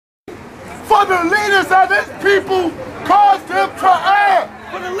For the leaders of this people caused them to err.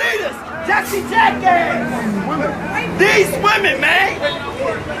 For the leaders, Jesse Jackass. These women, man.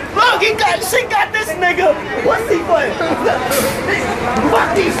 Look, she got this nigga. What's he for?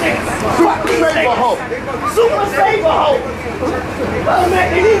 Fuck these niggas. Fuck these niggas. Super saver hoe. Oh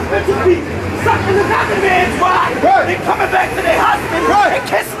man, and these bitches be sucking another man's wife. They coming back to their husband and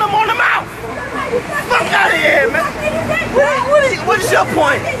kissing them on the mouth. Fuck out of here, man. What is your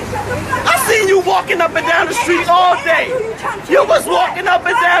point? I seen you walking up and down the street all day. You was walking up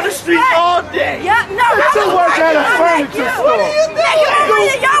and down the street all day. Yeah, no, You work at a furniture store. What do you think?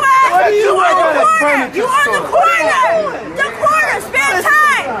 You work at a furniture store. You on the corner. The corner. Spare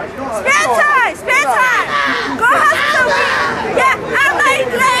time. Spare time. Spare time. Go hustle me. Yeah, I'm like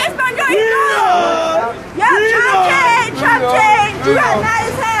glazed on your ear. Yeah, chop change. You got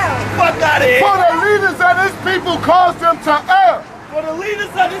nice hair. Fuck out of here. For the leaders of this people caused them to err. For the leaders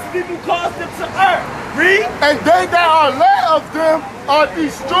of this people caused them to err. Read. And they that are led of them are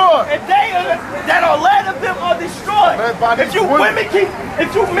destroyed. And they that are led of them are destroyed. If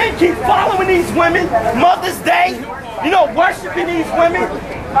you men keep following these women, Mother's Day, you know, worshiping these women,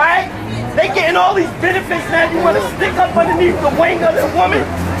 alright? They getting all these benefits now. You want to stick up underneath the wing of the woman?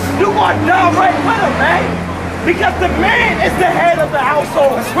 You want down right with them, man. Because the man is the head of the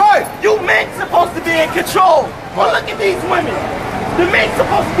household. That's right. You men supposed to be in control. But look at these women. The men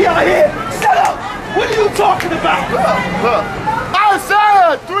supposed to be out here. Shut up. What are you talking about? Look.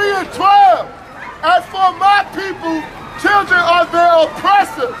 Isaiah 3 and 12. As for my people, children are their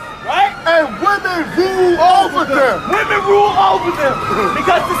oppressors. Right? And women rule over them. Women rule over them.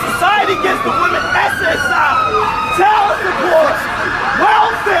 Because the society gives the women SSI, child support,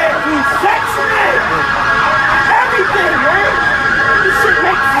 welfare, Section 8, everything, man. This shit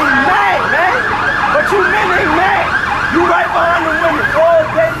makes me mad, man. But you men ain't mad. You right behind the women. Oh,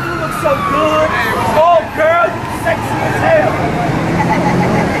 baby, you look so good. Oh, girl, you sexy as hell.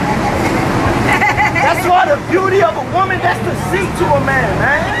 That's why the beauty of a woman, that's the seat to a man,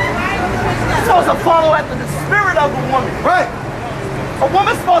 man. You're supposed to follow after the spirit of a woman. Right. A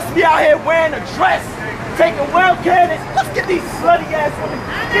woman's supposed to be out here wearing a dress, taking well-cared. Let's get these slutty ass women.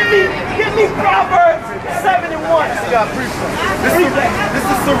 Give me Proverbs 7 and 1. This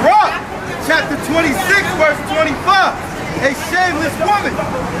is Sirach, chapter 26, verse 25. A shameless woman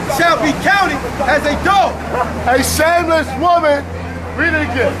shall be counted as a dog. A shameless woman, read it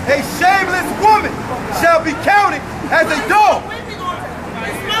again. A shameless woman shall be counted as a dog.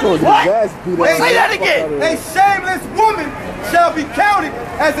 What? Say that again. A shameless woman shall be counted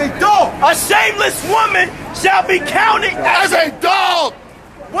as a dog. A shameless woman shall be counted As a dog.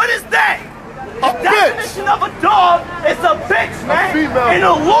 What is that? A The bitch. definition of a dog is a bitch, man. female. And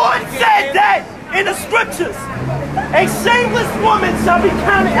the Lord said that in the scriptures. A shameless woman shall be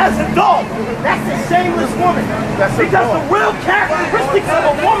counted as a dog. That's a shameless woman. That's a because dog. the real characteristics of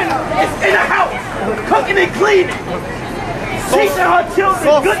a woman is in a house, cooking and cleaning, teaching her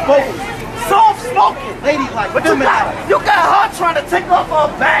children good things, soft-spoken, ladylike. But you got her trying to take off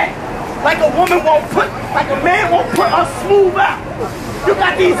her bag, like a woman won't put, like a man won't put her smooth out. You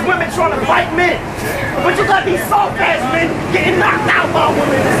got these women trying to fight men, but you got these soft-ass men getting knocked out by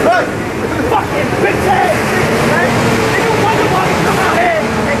women. Fucking bitch ass niggas, man. And you wonder why we come out here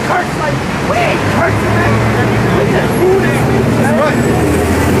and curse like, we ain't cursing, man. We just rude as bitches, man.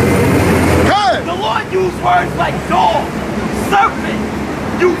 The Lord used words like dog, serpent,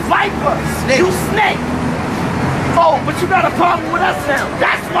 you viper, you snake. Oh, but you got a problem with us now.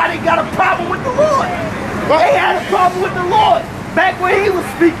 That's why they got a problem with the Lord. They had a problem with the Lord back when he was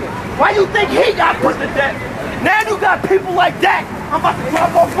speaking. Why you think he got put to death? Now you got people like that. I'm about to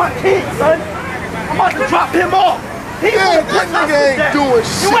drop off my kid, son. I'm about to drop him off. He Yeah, that nigga ain't doing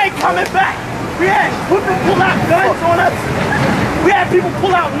shit. You ain't coming back. We had people pull out guns on us. We had people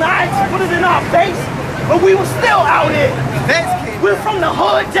pull out knives, put it in our face, but we were still out here. We're from the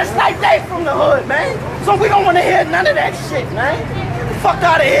hood, just like they from the hood, man. So we don't want to hear none of that shit, man. Fuck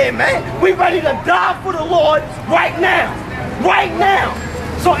out of here, man. We ready to die for the Lord right now. Right now.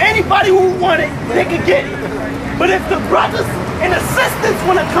 So anybody who want it, they can get it. But if the brothers and the sisters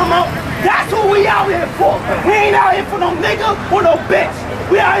want to come out, that's who we out here for. We ain't out here for no nigga or no bitch.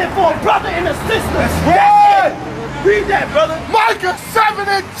 We out here for a brother and a sister. That's it. Read that, brother. Micah 7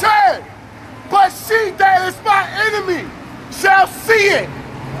 and 10. But she that is my enemy shall see it.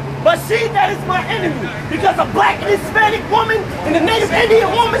 But she that is my enemy, because a black and Hispanic woman and a Native Indian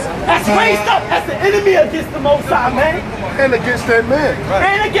woman that's raised up as the enemy against the Most High, man. And against that man.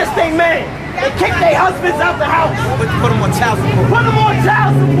 And against a man. They kick their husbands out the house. Put them on child support. Put them on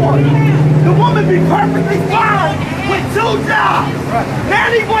child support. The woman be perfectly fine with 2 jobs. Now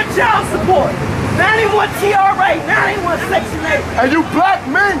they want child support. Now they want TRA. Now they want Section 8. And you black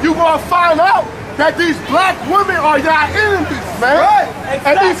men, you gonna find out that these black women are y'all enemies, man. Right.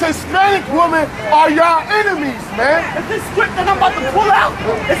 And these Hispanic women are y'all enemies, man. If this script that I'm about to pull out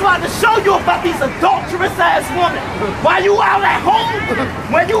is about to show you about these adulterous ass women. While you out at home,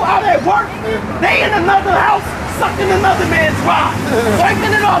 when you out at work, they in another house sucking another man's rod,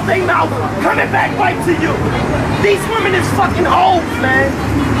 wiping it off their mouth, coming back right to you. These women is fucking hoes, man.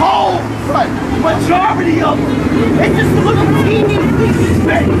 Hoes. Right. Majority of them. They just a little teeny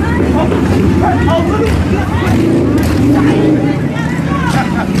bit. A little.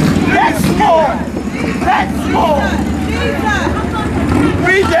 That's small. That's small.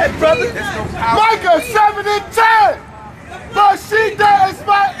 Read that, brother. Micah 7:10. But she that is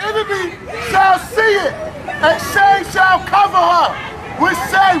my enemy shall see it, and shame shall cover her. Which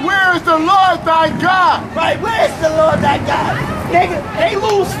say, where is the Lord thy God? Right, where is the Lord thy God? Nigga, they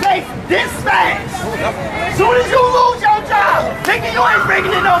lose faith this fast. Soon as you lose your job, nigga, you ain't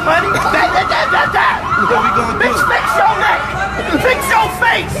bringing in no money. Bitch, fix your neck. Fix your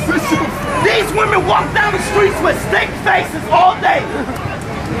face. These women walk down the streets with stink faces all day.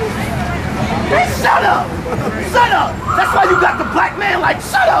 Hey, shut up. Shut up. That's why you got the black man like,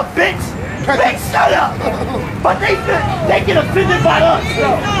 shut up, bitch. Bitch, shut up. But they get offended by us,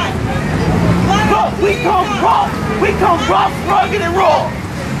 though. Look, we come rough, rugged, and raw.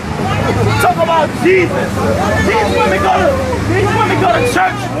 Talk about Jesus. These women go to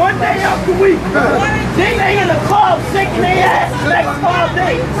church one day out the week. Then they in the club shaking their ass the next 5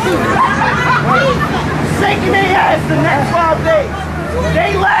 days. Shaking their ass the next 5 days.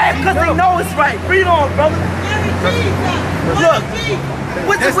 They laugh because they know it's right. Read on, brother. Look.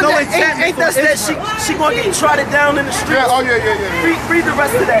 Ain't that she gonna get trotted down in the street? Yeah, oh yeah. Read the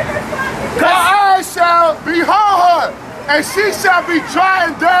rest of that. Her eyes shall behold her, and she shall be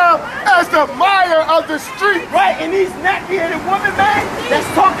trodden down as the mire of the street. Right, and these nappy-headed women, man, that's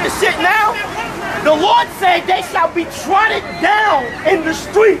talking shit now, the Lord said they shall be trodden down in the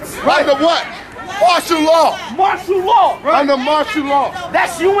streets. Right. Under what? Martial law. Martial law. Right. Under martial law.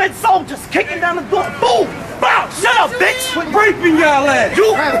 That's UN soldiers kicking down the door. Boom. Bow. Shut up, bitch. Raping y'all ass.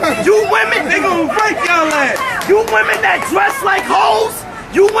 You women. They gonna rape y'all ass. You women that dress like hoes.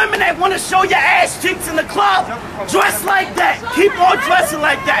 You women that want to show your ass cheeks in the club, dress like that. Keep on dressing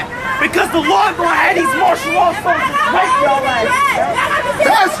like that. Because the Lord gonna have these martial law soldiers rape y'all ass.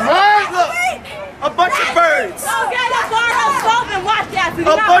 That's right. Look, a bunch of birds. A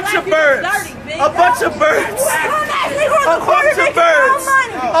bunch of birds. A bunch of birds. A bunch of birds.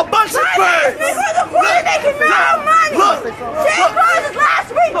 A bunch of birds.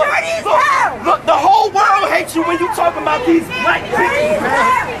 Look, the whole world hates you when you talk about these black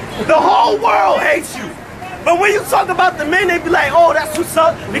people. The whole world hates you. But when you talk about the men, they be like, oh, that's what's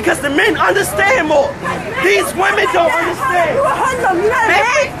up, because the men understand more. These women don't understand. They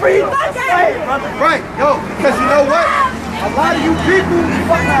think freedom. Right, yo, because you know what? A lot of you people,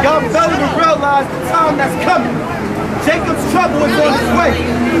 y'all failing to realize the time that's coming. Jacob's trouble is on its way.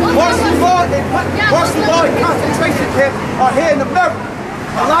 Martial law and concentration camps are here in America.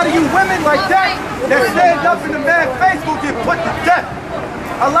 A lot of you women like that stand up in the man's face will get put to death.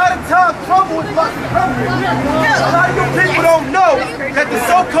 A lot of times trouble is about to come. A lot of you people don't know that the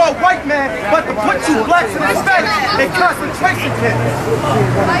so-called white man about to put you blacks and Hispanics in concentration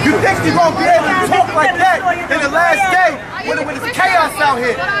camps. You think you're going to be able to talk like that in the last day when it's chaos out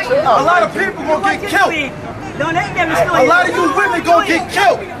here? A lot of people going to get killed. A lot of you women going to get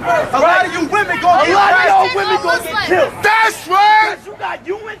killed. A lot of you women going to get killed. A lot of y'all women going to get killed. That's right. Because you got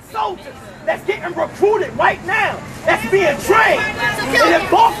UN soldiers that's getting recruited right now, that's being trained. And in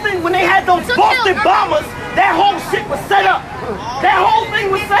Boston, when they had those Boston bombers, that whole shit was set up. That whole thing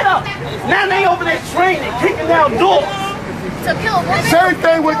was set up. Now they over there training, kicking down doors. Same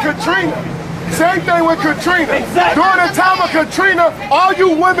thing with Katrina. Same thing with Katrina. Exactly. During the time of Katrina, all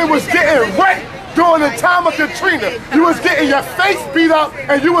you women was getting raped. During the time of Katrina, you was getting your face beat up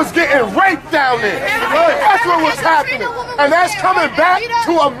and you was getting raped down there. That's what was happening. And that's coming back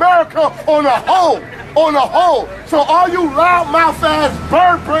to America on the whole. On the whole. So all you loudmouth ass,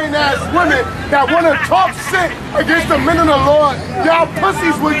 bird brain ass women that want to talk shit against the men of the Lord, y'all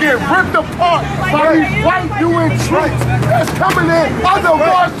pussies will get ripped apart by these white UN troops that's coming in under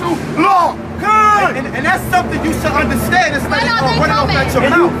martial law. Good. And that's something you should understand. It's like running off at your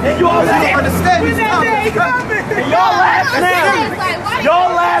mouth. And you all understand this coming. And y'all laugh now.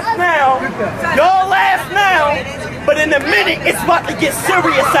 Y'all laugh now. Y'all laugh now. But in a minute, it's about to get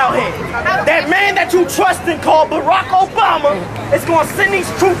serious out here. That man that you trust in called Barack Obama is going to send these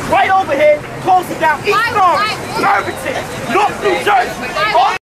troops right over here, closing down East Orange, Irvington, North New Jersey.